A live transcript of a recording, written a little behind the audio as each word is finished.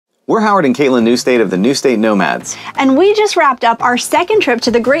We're Howard and Caitlin Newstate of the Newstate Nomads. And we just wrapped up our second trip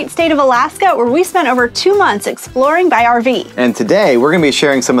to the great state of Alaska, where we spent over 2 months exploring by RV. And today we're going to be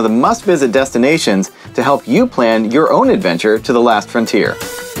sharing some of the must-visit destinations to help you plan your own adventure to the last frontier.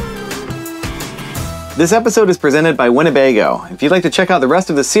 This episode is presented by Winnebago. If you'd like to check out the rest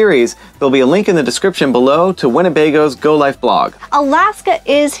of the series, there'll be a link in the description below to Winnebago's Go Life blog. Alaska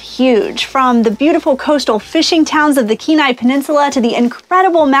is huge, from the beautiful coastal fishing towns of the Kenai Peninsula to the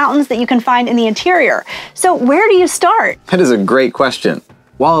incredible mountains that you can find in the interior. So where do you start? That is a great question.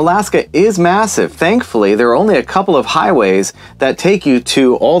 While Alaska is massive, thankfully there are only a couple of highways that take you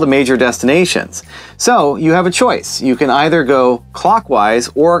to all the major destinations. So you have a choice. You can either go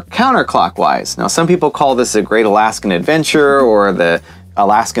clockwise or counterclockwise. Now some people call this a Great Alaskan Adventure or the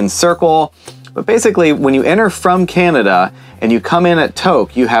Alaskan Circle. But basically, when you enter from Canada and you come in at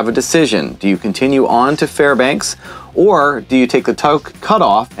Tok, you have a decision. Do you continue on to Fairbanks, or do you take the Tok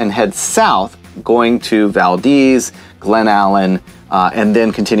Cutoff and head south, going to Valdez, Glennallen, and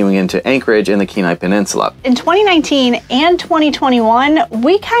then continuing into Anchorage in the Kenai Peninsula? In 2019 and 2021,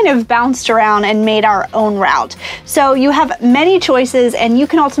 we kind of bounced around and made our own route. So you have many choices and you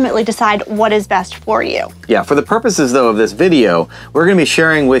can ultimately decide what is best for you. Yeah, for the purposes though of this video, we're going to be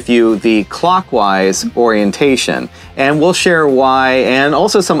sharing with you the clockwise orientation, and we'll share why and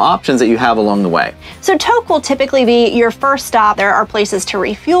also some options that you have along the way. So Tok will typically be your first stop. There are places to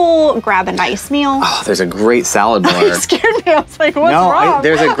refuel, grab a nice meal. Oh, there's a great salad bar. You scared me. I was like, what's wrong?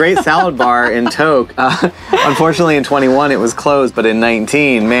 There's a great salad bar in Tok. Unfortunately in 21 it was closed, but in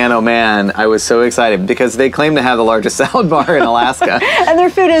 19, man oh man, I was so excited because they claim to have the largest salad bar in Alaska. And their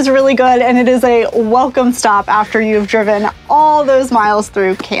food is really good, and it is a welcome stop after you've driven all those miles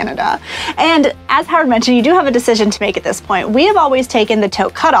through Canada. And as Howard mentioned, you do have a decision to make at this point. We have always taken the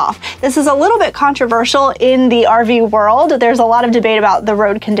Tok Cutoff. This is a little bit controversial in the RV world. There's a lot of debate about the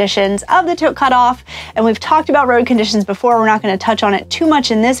road conditions of the Tok Cutoff, and we've talked about road conditions before. We're not going to touch on it too much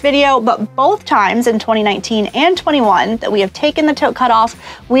in this video, but both times in 2019 and 21 that we have taken the Tok Cutoff,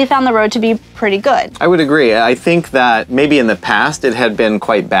 we found the road to be pretty good. I would agree. I think that maybe in the past it had been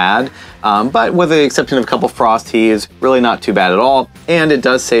quite bad, but with the exception of a couple frost heaves, really not too bad at all, and it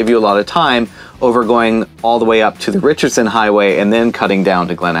does save you a lot of time over going all the way up to the Richardson highway and then cutting down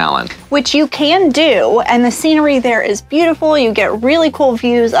to Glennallen. Which you can do, and the scenery there is beautiful. You get really cool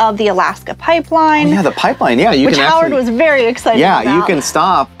views of the Alaska pipeline. Oh, yeah, the pipeline, yeah. Which Howard was very excited about. Yeah, you can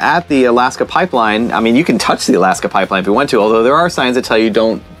stop at the Alaska pipeline. I mean, you can touch the Alaska pipeline if you want to, although there are signs that tell you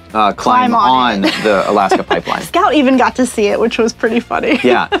don't climb on the Alaska pipeline. Scout even got to see it, which was pretty funny.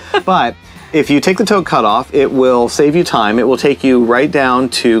 Yeah, but if you take the Tok Cutoff, it will save you time. It will take you right down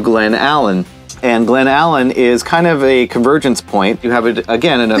to Glennallen. And Glennallen is kind of a convergence point. You have,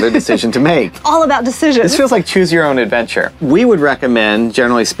 again, another decision to make. All about decisions. This feels like choose your own adventure. We would recommend,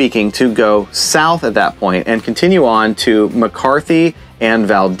 generally speaking, to go south at that point and continue on to McCarthy and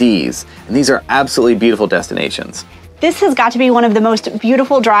Valdez. And these are absolutely beautiful destinations. This has got to be one of the most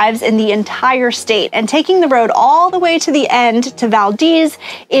beautiful drives in the entire state, and taking the road all the way to the end to Valdez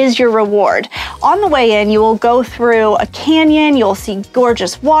is your reward. On the way in, you will go through a canyon, you'll see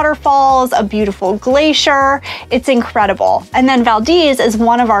gorgeous waterfalls, a beautiful glacier. It's incredible. And then Valdez is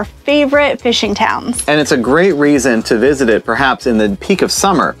one of our favorite fishing towns. And it's a great reason to visit it perhaps in the peak of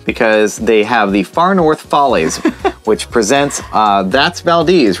summer, because they have the Far North Follies, which presents, that's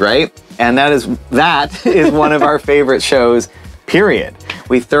Valdez, right? And that is one of our favorite shows, period.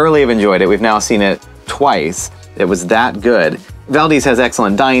 We thoroughly have enjoyed it. We've now seen it twice. It was that good. Valdez has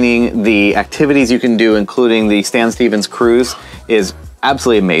excellent dining. The activities you can do, including the Stan Stevens cruise, is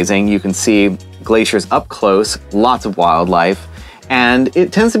absolutely amazing. You can see glaciers up close, lots of wildlife, and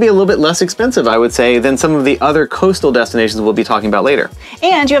it tends to be a little bit less expensive, I would say, than some of the other coastal destinations we'll be talking about later.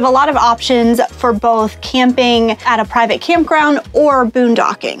 And you have a lot of options for both camping at a private campground or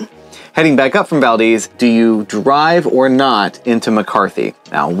boondocking. Heading back up from Valdez, do you drive or not into McCarthy?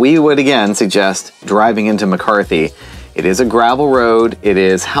 Now, we would again suggest driving into McCarthy. It is a gravel road. It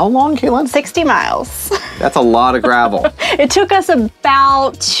is how long, Caitlin? 60 miles. That's a lot of gravel. It took us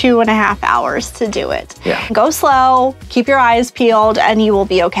about 2.5 hours to do it. Yeah. Go slow, keep your eyes peeled, and you will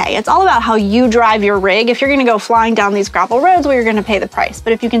be okay. It's all about how you drive your rig. If you're gonna go flying down these gravel roads, well, you're gonna pay the price.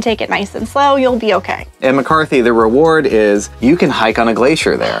 But if you can take it nice and slow, you'll be okay. At McCarthy, the reward is you can hike on a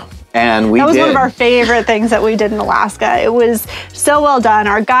glacier there. And that was one of our favorite things that we did in Alaska. It was so well done.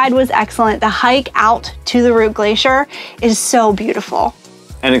 Our guide was excellent. The hike out to the Root Glacier is so beautiful.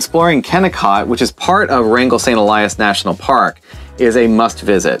 And exploring Kennicott, which is part of Wrangell St. Elias National Park, is a must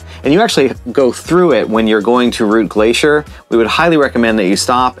visit. And you actually go through it when you're going to Root Glacier. We would highly recommend that you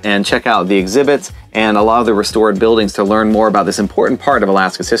stop and check out the exhibits and a lot of the restored buildings to learn more about this important part of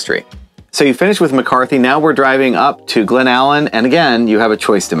Alaska's history. So you finished with McCarthy, now we're driving up to Glennallen, and again, you have a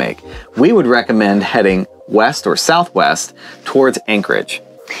choice to make. We would recommend heading west or southwest towards Anchorage.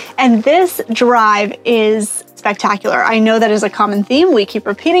 And this drive is spectacular. I know that is a common theme. We keep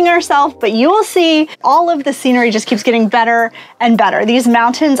repeating ourselves, but you will see all of the scenery just keeps getting better and better. These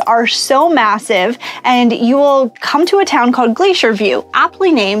mountains are so massive, and you will come to a town called Glacier View,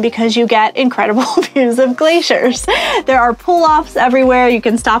 aptly named because you get incredible views of glaciers. There are pull-offs everywhere. You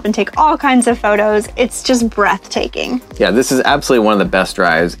can stop and take all kinds of photos. It's just breathtaking. Yeah, this is absolutely one of the best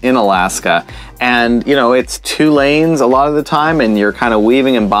drives in Alaska. And you know, it's 2 lanes a lot of the time, and you're kind of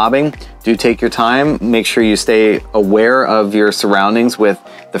weaving and bobbing. Do take your time. Make sure you stay aware of your surroundings with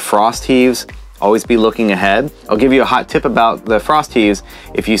the frost heaves. Always be looking ahead. I'll give you a hot tip about the frost heaves.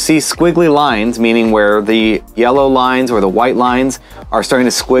 If you see squiggly lines, meaning where the yellow lines or the white lines are starting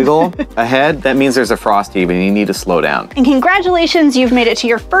to squiggle ahead, that means there's a frost heave and you need to slow down. And congratulations, you've made it to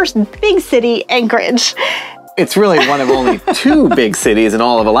your first big city, Anchorage. It's really one of only 2 big cities in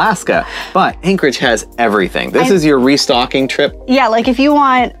all of Alaska, but Anchorage has everything. This is your restocking trip. Yeah, like if you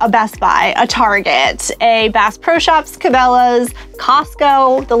want a Best Buy, a Target, a Bass Pro Shops, Cabela's,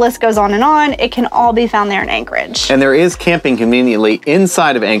 Costco, the list goes on and on. It can all be found there in Anchorage. And there is camping conveniently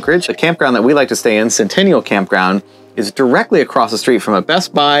inside of Anchorage. A campground that we like to stay in, Centennial Campground, is directly across the street from a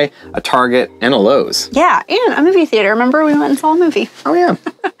Best Buy, a Target, and a Lowe's. Yeah, and a movie theater. Remember we went and saw a movie. Oh yeah.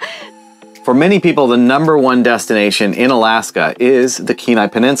 For many people, the #1 destination in Alaska is the Kenai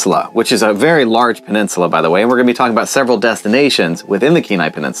Peninsula, which is a very large peninsula, by the way, and we're going to be talking about several destinations within the Kenai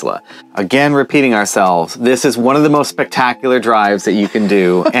Peninsula. Again, repeating ourselves, this is one of the most spectacular drives that you can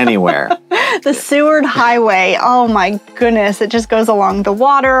do anywhere. The Seward Highway, oh my goodness, it just goes along the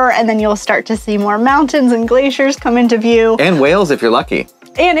water, and then you'll start to see more mountains and glaciers come into view. And whales if you're lucky.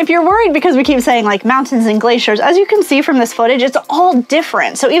 And if you're worried because we keep saying like mountains and glaciers, as you can see from this footage, it's all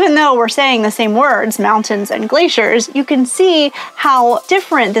different. So even though we're saying the same words, mountains and glaciers, you can see how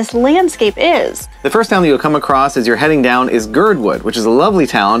different this landscape is. The first town that you'll come across as you're heading down is Girdwood, which is a lovely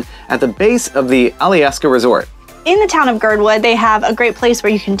town at the base of the Alaska Resort. In the town of Girdwood, they have a great place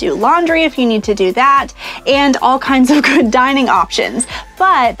where you can do laundry if you need to do that, and all kinds of good dining options.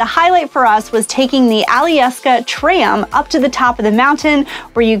 But the highlight for us was taking the Alaska tram up to the top of the mountain,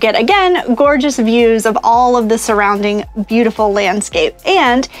 where you get, again, gorgeous views of all of the surrounding beautiful landscape.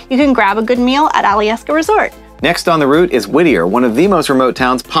 And you can grab a good meal at Alaska Resort. Next on the route is Whittier, one of the most remote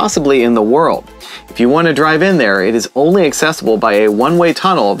towns possibly in the world. If you want to drive in there, it is only accessible by a one-way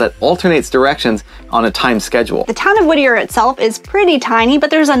tunnel that alternates directions on a timed schedule. The town of Whittier itself is pretty tiny,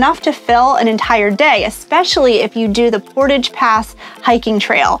 but there's enough to fill an entire day, especially if you do the Portage Pass hiking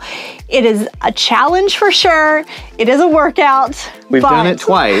trail. It is a challenge for sure. It is a workout. We've done it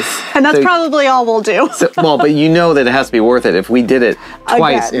twice. And that's probably all we'll do. Well, but you know that it has to be worth it if we did it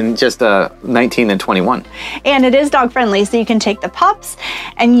twice in just 19 and 21. And it is dog friendly, so you can take the pups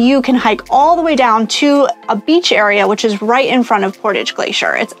and you can hike all the way down to a beach area, which is right in front of Portage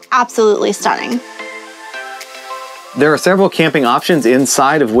Glacier. It's absolutely stunning. There are several camping options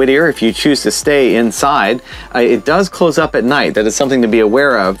inside of Whittier if you choose to stay inside. It does close up at night. That is something to be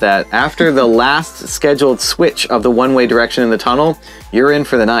aware of, that after the last scheduled switch of the one-way direction in the tunnel, you're in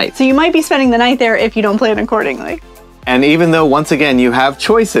for the night. So you might be spending the night there if you don't plan accordingly. And even though, once again, you have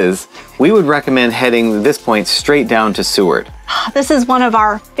choices, we would recommend heading at this point straight down to Seward. This is one of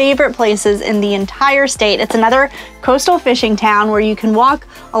our favorite places in the entire state. It's another coastal fishing town where you can walk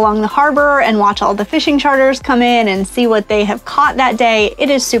along the harbor and watch all the fishing charters come in and see what they have caught that day.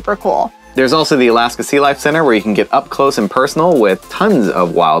 It is super cool. There's also the Alaska Sea Life Center where you can get up close and personal with tons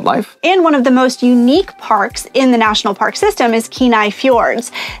of wildlife. And one of the most unique parks in the national park system is Kenai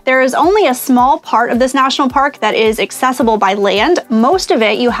Fjords. There is only a small part of this national park that is accessible by land. Most of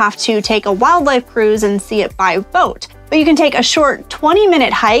it you have to take a wildlife cruise and see it by boat. But you can take a short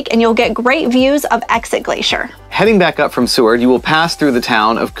 20-minute hike and you'll get great views of Exit Glacier. Heading back up from Seward, you will pass through the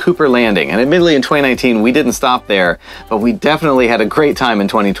town of Cooper Landing. And admittedly in 2019, we didn't stop there, but we definitely had a great time in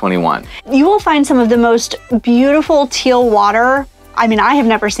 2021. You will find some of the most beautiful teal water. I mean, I have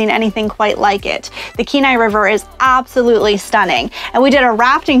never seen anything quite like it. The Kenai River is absolutely stunning. And we did a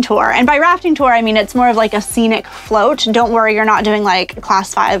rafting tour. And by rafting tour, I mean, it's more of like a scenic float. Don't worry, you're not doing like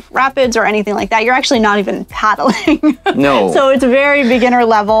class 5 rapids or anything like that. You're actually not even paddling. No. So it's very beginner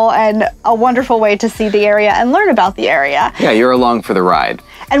level and a wonderful way to see the area and learn about the area. Yeah, you're along for the ride.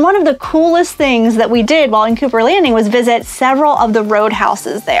 And one of the coolest things that we did while in Cooper Landing was visit several of the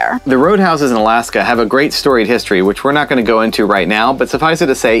roadhouses there. The roadhouses in Alaska have a great storied history, which we're not going to go into right now, but suffice it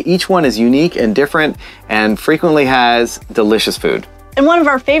to say, each one is unique and different and frequently has delicious food. And one of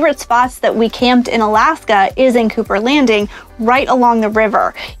our favorite spots that we camped in Alaska is in Cooper Landing, right along the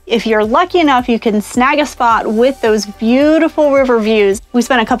river. If you're lucky enough, you can snag a spot with those beautiful river views. We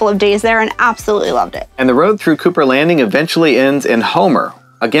spent a couple of days there and absolutely loved it. And the road through Cooper Landing eventually ends in Homer.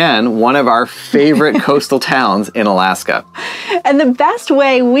 Again, one of our favorite coastal towns in Alaska. And the best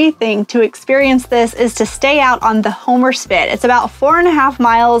way we think to experience this is to stay out on the Homer Spit. It's about 4.5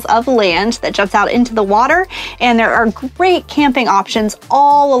 miles of land that juts out into the water, and there are great camping options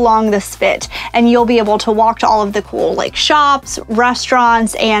all along the spit. And you'll be able to walk to all of the cool like shops,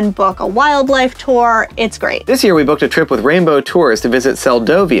 restaurants, and book a wildlife tour. It's great. This year we booked a trip with Rainbow Tours to visit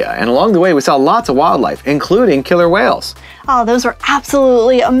Seldovia, and along the way we saw lots of wildlife, including killer whales. Oh, those were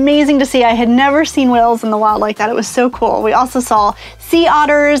absolutely amazing to see. I had never seen whales in the wild like that. It was so cool. We also saw sea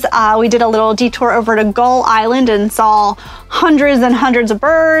otters. We did a little detour over to Gull Island and saw hundreds and hundreds of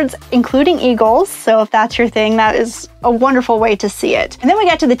birds, including eagles. So if that's your thing, that is a wonderful way to see it. And then we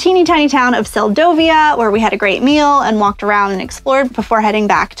got to the teeny tiny town of Seldovia, where we had a great meal and walked around and explored before heading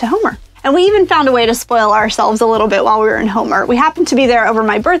back to Homer. And we even found a way to spoil ourselves a little bit while we were in Homer. We happened to be there over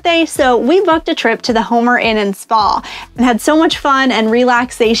my birthday, so we booked a trip to the Homer Inn and Spa and had so much fun and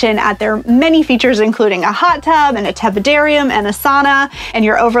relaxation at their many features, including a hot tub and a tepidarium and a sauna, and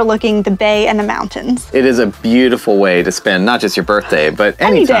you're overlooking the bay and the mountains. It is a beautiful way to spend not just your birthday, but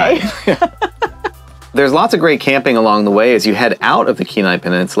any time. Day. There's lots of great camping along the way as you head out of the Kenai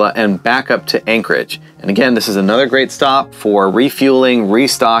Peninsula and back up to Anchorage. And again, this is another great stop for refueling,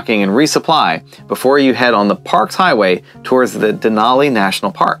 restocking, and resupply before you head on the Parks Highway towards the Denali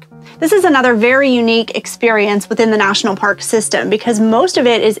National Park. This is another very unique experience within the national park system because most of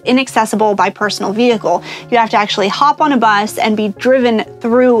it is inaccessible by personal vehicle. You have to actually hop on a bus and be driven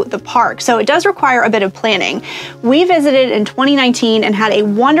through the park. So it does require a bit of planning. We visited in 2019 and had a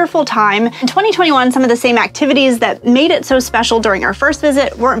wonderful time. In 2021, some of the same activities that made it so special during our first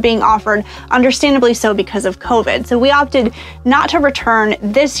visit weren't being offered, understandably so because of COVID. So we opted not to return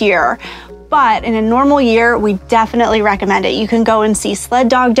this year. But in a normal year, we definitely recommend it. You can go and see sled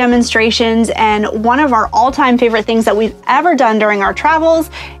dog demonstrations, and one of our all-time favorite things that we've ever done during our travels,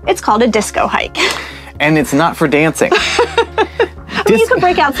 it's called a disco hike. And it's not for dancing. I mean, you could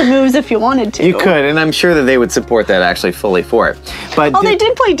break out some moves if you wanted to. You could, and I'm sure that they would support that actually fully for it. But they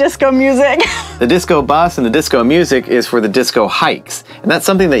did play disco music. The disco bus and the disco music is for the disco hikes. And that's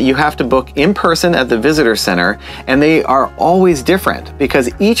something that you have to book in person at the visitor center, and they are always different because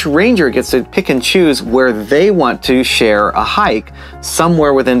each ranger gets to pick and choose where they want to share a hike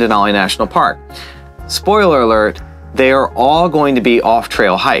somewhere within Denali National Park. Spoiler alert, they are all going to be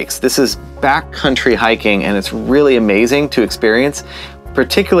off-trail hikes. This is backcountry hiking, and it's really amazing to experience.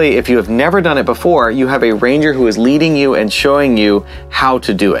 Particularly if you have never done it before, you have a ranger who is leading you and showing you how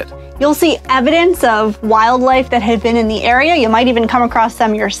to do it. You'll see evidence of wildlife that had been in the area. You might even come across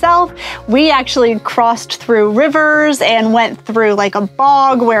some yourself. We actually crossed through rivers and went through like a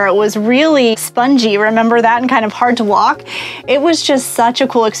bog where it was really spongy. Remember that? And kind of hard to walk. It was just such a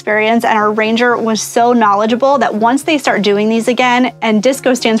cool experience, and our ranger was so knowledgeable that once they start doing these again, and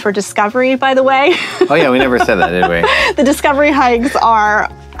DISCO stands for Discovery, by the way. Oh yeah, we never said that, did we? The Discovery hikes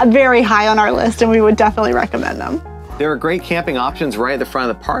are very high on our list, and we would definitely recommend them. There are great camping options right at the front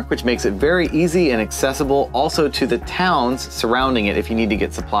of the park, which makes it very easy and accessible also to the towns surrounding it if you need to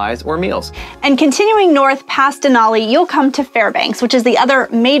get supplies or meals. And continuing north past Denali, you'll come to Fairbanks, which is the other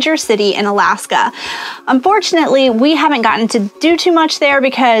major city in Alaska. Unfortunately, we haven't gotten to do too much there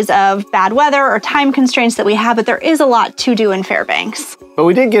because of bad weather or time constraints that we have, but there is a lot to do in Fairbanks. But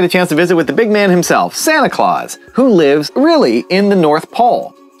we did get a chance to visit with the big man himself, Santa Claus, who lives really in the North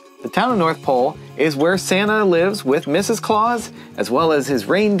Pole. The town of North Pole is where Santa lives with Mrs. Claus, as well as his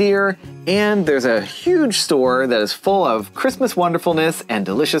reindeer, and there's a huge store that is full of Christmas wonderfulness and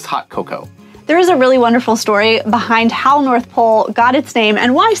delicious hot cocoa. There is a really wonderful story behind how North Pole got its name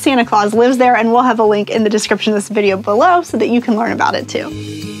and why Santa Claus lives there, and we'll have a link in the description of this video below so that you can learn about it too.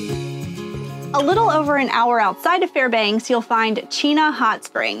 A little over an hour outside of Fairbanks, you'll find Chena Hot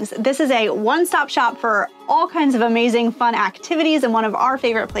Springs. This is a one-stop shop for all kinds of amazing fun activities in one of our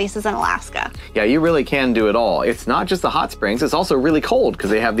favorite places in Alaska. Yeah, you really can do it all. It's not just the hot springs, it's also really cold because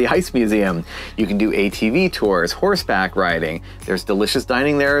they have the ice museum. You can do ATV tours, horseback riding. There's delicious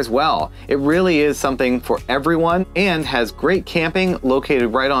dining there as well. It really is something for everyone and has great camping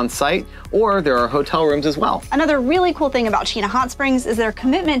located right on site, or there are hotel rooms as well. Another really cool thing about Chena Hot Springs is their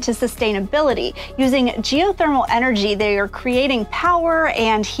commitment to sustainability. Using geothermal energy, they are creating power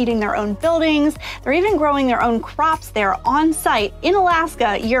and heating their own buildings. They're even growing their own crops there on site in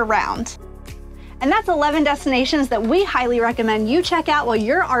Alaska year-round. And that's 11 destinations that we highly recommend you check out while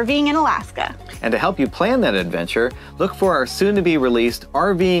you're RVing in Alaska. And to help you plan that adventure, look for our soon-to-be released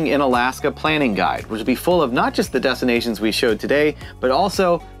RVing in Alaska planning guide, which will be full of not just the destinations we showed today, but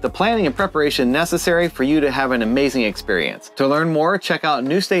also the planning and preparation necessary for you to have an amazing experience. To learn more, check out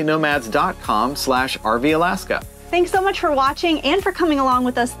newstatenomads.com/RVAlaska. Thanks so much for watching and for coming along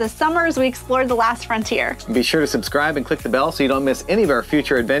with us this summer as we explored the last frontier. Be sure to subscribe and click the bell so you don't miss any of our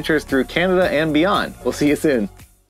future adventures through Canada and beyond. We'll see you soon.